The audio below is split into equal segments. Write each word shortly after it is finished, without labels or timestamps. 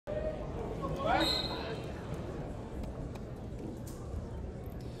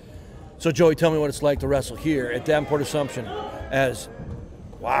So, Joey, tell me what it's like to wrestle here at Davenport Assumption as,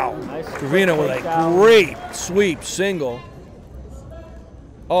 wow, nice Trevino with a great sweep single.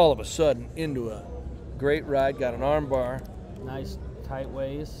 All of a sudden into a great ride, got an arm bar. Nice tight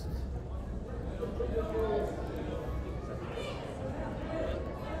waist.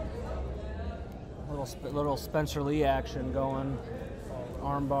 Little Spencer Lee action going.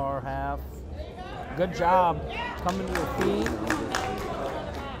 Arm bar half. Good job coming to your feet.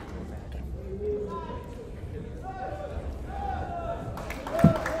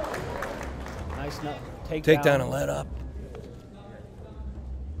 Nice takedown and let up.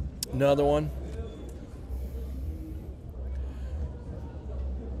 Another one.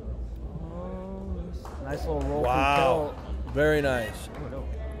 Nice little roll. Wow. Very nice.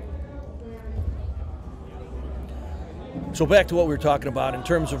 So back to what we were talking about in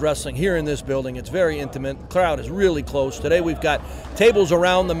terms of wrestling here in this building. It's very intimate. The crowd is really close. Today we've got tables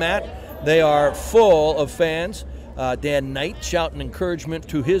around the mat. They are full of fans. Dan Knight shouting encouragement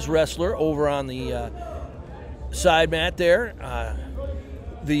to his wrestler over on the side mat there.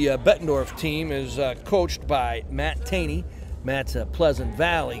 The Bettendorf team is coached by Matt Taney. Matt's a Pleasant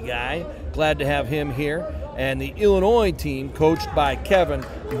Valley guy. Glad to have him here. And the Illinois team coached by Kevin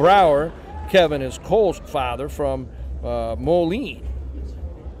Brower. Kevin is Cole's father from Moline.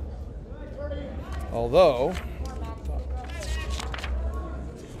 Although,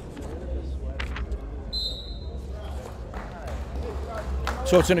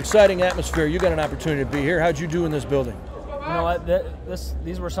 so it's an exciting atmosphere. You got an opportunity to be here. How'd you do in this building? You know what?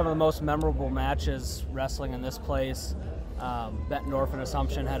 These were some of the most memorable matches wrestling in this place. Bettendorf and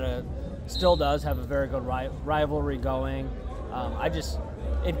Assumption still does have a very good rivalry going.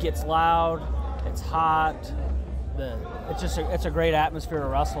 It gets loud. It's hot. It's a great atmosphere to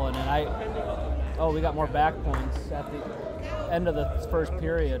wrestle in, and we got more back points at the end of the first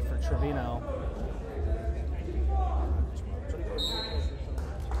period for Trevino.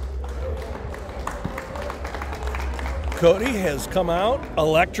 Cody has come out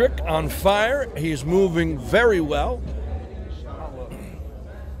electric, on fire. He's moving very well.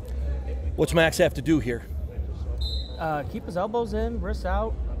 What's Max have to do here? Keep his elbows in, wrists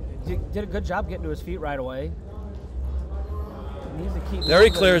out. Did a good job getting to his feet right away. Needs to keep there he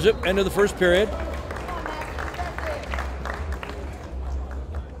clears it. End of the first period.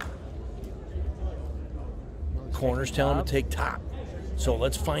 Corners tell him to take top. So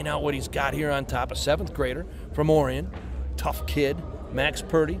let's find out what he's got here on top. A 7th grader from Orion. Tough kid, Max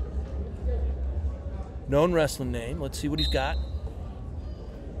Purdy. Known wrestling name. Let's see what he's got.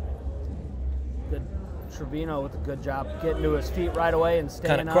 Good Trevino with a good job getting to his feet right away and staying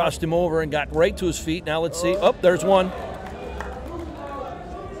up. Kind of crossed him over and got right to his feet. Now let's see. Oh, there's one.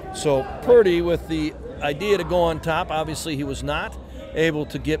 So Purdy with the idea to go on top. Obviously he was not able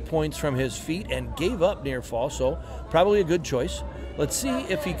to get points from his feet and gave up near fall. So probably a good choice. Let's see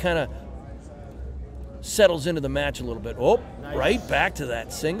if he kind of settles into the match a little bit. Oh, nice. Right back to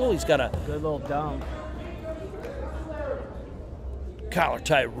that single. He's got a good little dump. Collar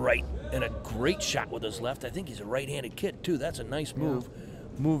tie right and a great shot with his left. I think he's a right-handed kid too. That's a nice move,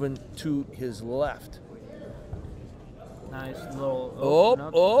 moving to his left. Nice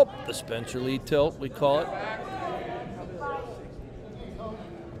little. The Spencer Lee tilt, we call it.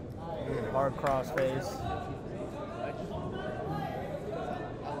 Hard cross face.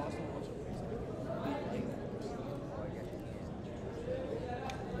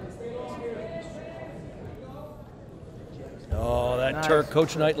 Oh, that nice. Turk.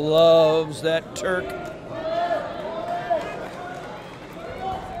 Coach Knight loves that Turk.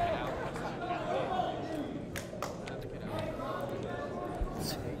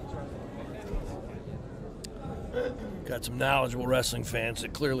 Got some knowledgeable wrestling fans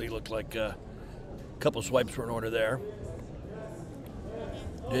that clearly looked like a couple swipes were in order there.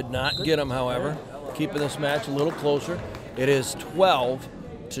 Did not get them, however. Keeping this match a little closer. It is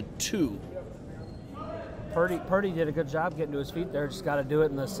 12-2. Purdy did a good job getting to his feet there. Just got to do it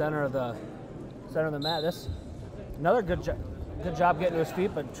in the center of the mat. This another good job getting to his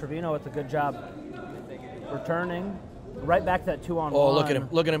feet, but Trevino with a good job returning. Right back to that 2-on-1. Oh, look at him!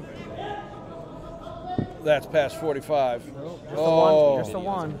 Look at him! That's past 45. Just the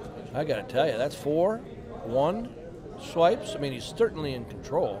one. I got to tell you, that's 4-1 swipes. I mean, he's certainly in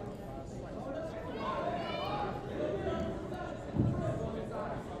control.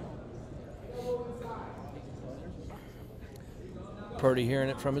 Purdy hearing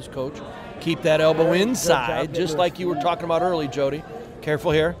it from his coach. Keep that elbow inside, just like you were talking about early, Jody.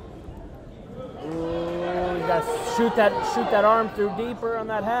 Careful here. Ooh, you got to shoot that arm through deeper on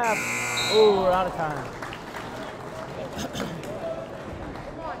that half. Ooh, we're out of time.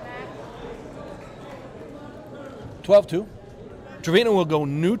 12-2. Trevino will go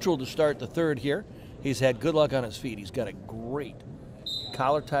neutral to start the third here. He's had good luck on his feet. He's got a great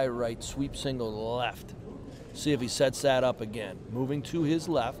collar tie right, sweep single left. See if he sets that up again. Moving to his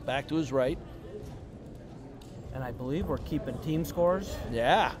left, back to his right. And I believe we're keeping team scores.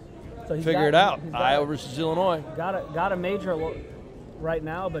 Yeah. So Figure it out. Iowa versus Illinois. Got a major right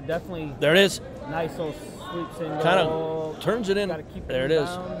now, but definitely. There it is. Nice little sweep single. Kind of turns it in. Keep there it is.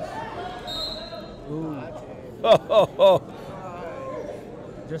 Ooh. Oh.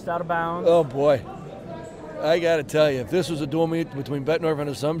 Just out of bounds. Oh, boy. I got to tell you, if this was a dual meet between Bettendorf and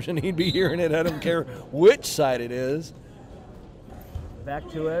Assumption, he'd be hearing it. I don't care which side it is. Back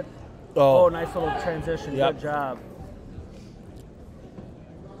to it. Oh, nice little transition. Yep. Good job.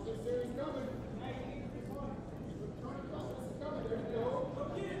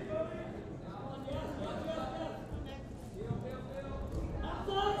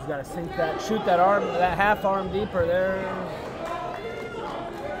 He's got to sink that, shoot that arm, that half arm deeper.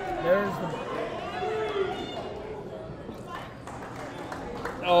 There's the.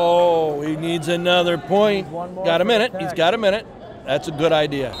 Oh, he needs another point. Got a minute. He's got a minute. That's a good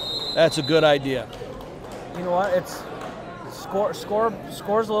idea. That's a good idea. You know what? It's score's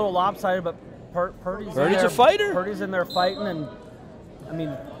a little lopsided, but Purdy's a fighter. Purdy's in there fighting, and I mean,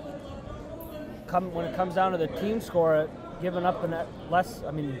 when it comes down to the team score, giving up less.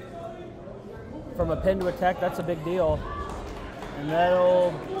 I mean, from a pin to attack, that's a big deal, and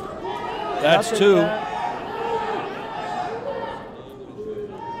that's two.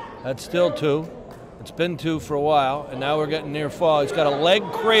 That's still two. It's been two for a while, and now we're getting near fall. He's got a leg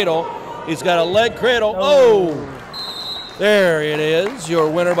cradle. Oh! There it is, your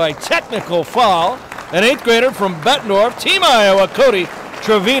winner by technical foul. An 8th grader from Bettendorf, Team Iowa, Cody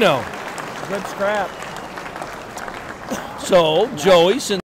Trevino. Good scrap. So, Joey, since